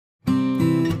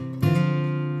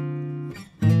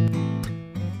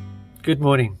Good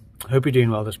morning. Hope you're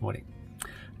doing well this morning.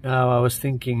 Now, I was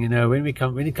thinking, when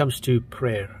it comes to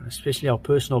prayer, especially our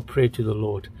personal prayer to the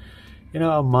Lord,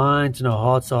 our minds and our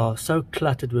hearts are so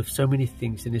cluttered with so many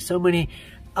things, and there's so many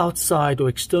outside or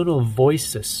external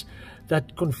voices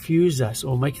that confuse us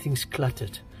or make things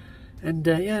cluttered. And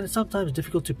it's sometimes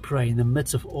difficult to pray in the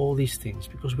midst of all these things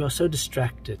because we are so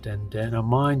distracted, and our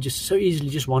mind just so easily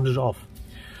just wanders off.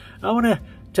 I want to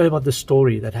tell you about the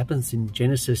story that happens in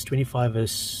Genesis 25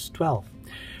 verse 12,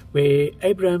 where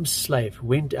Abraham's slave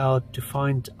went out to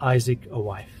find Isaac a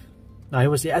wife. Now he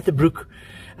was at the brook,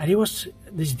 and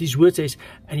these words says,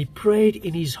 and he prayed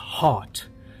in his heart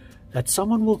that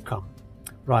someone will come,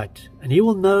 right, and he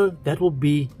will know that will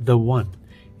be the one.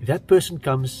 If that person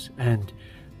comes and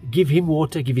give him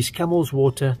water, give his camels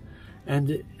water, and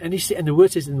the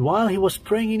word says, and while he was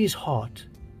praying in his heart,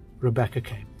 Rebekah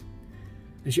came.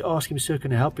 And she asked him, sir,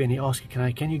 can I help you? And he asked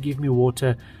her, can you give me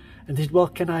water? And he said, well,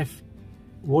 can I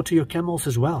water your camels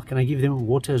as well? Can I give them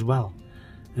water as well?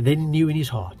 And then he knew in his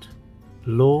heart,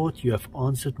 Lord, you have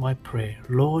answered my prayer.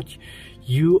 Lord,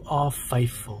 you are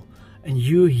faithful, and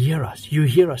you hear us. You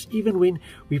hear us. Even when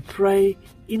we pray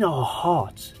in our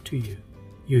hearts to you,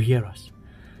 you hear us.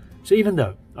 So even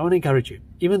though, I want to encourage you,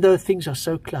 even though things are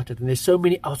so cluttered and there's so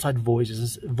many outside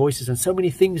voices and so many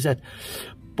things that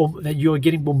you are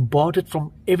getting bombarded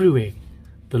from everywhere,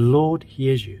 the Lord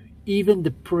hears you. Even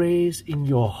the prayers in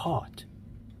your heart,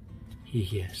 He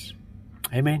hears.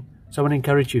 Amen. So I want to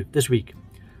encourage you this week,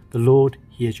 the Lord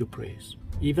hears your prayers.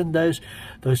 Even those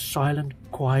silent,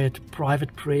 quiet,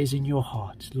 private prayers in your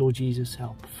heart. Lord Jesus,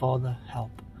 help. Father,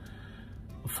 help.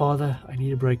 Father, I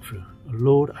need a breakthrough.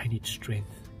 Lord, I need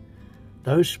strength.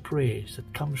 Those prayers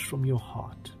that comes from your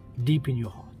heart, deep in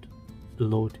your heart, the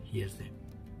Lord hears them.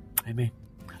 Amen.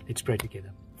 Let's pray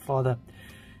together. Father,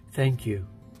 thank you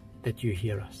that you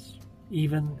hear us.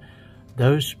 Even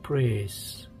those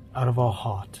prayers out of our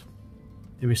heart,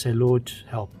 then we say, Lord,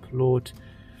 help. Lord,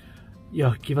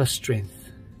 give us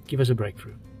strength. Give us a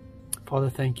breakthrough.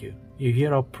 Father, thank you. You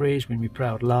hear our prayers when we pray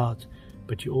out loud,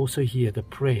 but you also hear the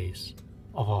prayers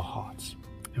of our hearts.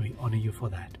 And we honor you for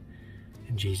that.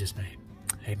 In Jesus' name,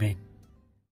 amen.